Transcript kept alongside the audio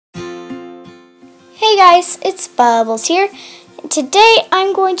Hey guys, it's Bubblezz here. Today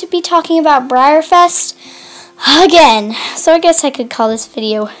I'm going to be talking about Breyerfest again. So I guess I could call this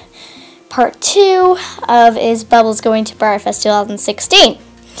video part 2 of Is Bubblezz Going to Breyerfest 2016?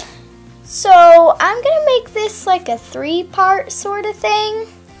 So I'm going to make this like a 3-part sort of thing.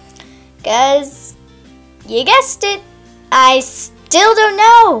 Because, you guessed it, I still don't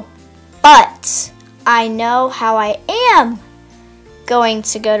know. But I know how I am going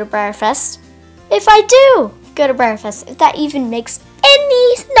to go to Breyerfest. If I do go to Breyerfest, if that even makes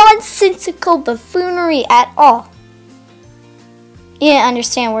any nonsensical buffoonery at all. You didn't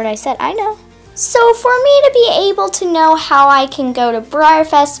understand what I said, I know. So for me to be able to know how I can go to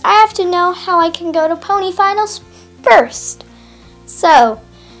Breyerfest, I have to know how I can go to Pony Finals first. So,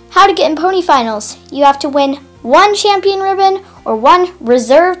 how to get in Pony Finals. You have to win 1 champion ribbon or 1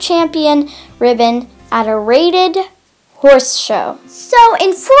 reserve champion ribbon at a rated horse show. So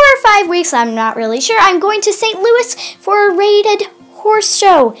in 4 or 5 weeks, I'm not really sure, I'm going to St. Louis for a rated horse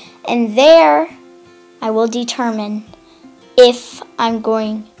show. And there, I will determine if I'm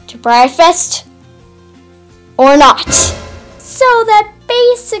going to Breyerfest or not. So that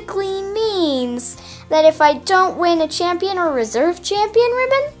basically means that if I don't win a champion or reserve champion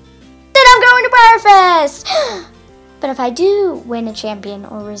ribbon, then I'm going to Breyerfest. But if I do win a champion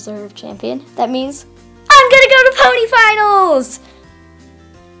or reserve champion, that means I'm gonna go to Pony Finals!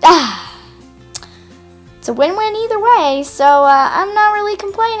 It's a win-win either way, so I'm not really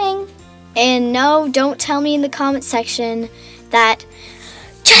complaining. And no, don't tell me in the comment section that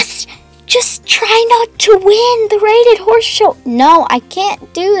just try not to win the rated horse show. No, I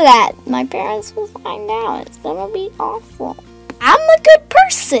can't do that. My parents will find out. It's gonna be awful. I'm a good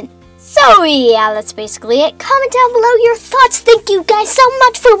person. So yeah, that's basically it. Comment down below your thoughts. Thank you guys so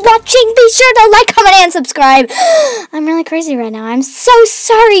much for watching. Be sure to like, comment, and subscribe. I'm really crazy right now. I'm so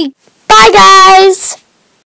sorry. Bye, guys.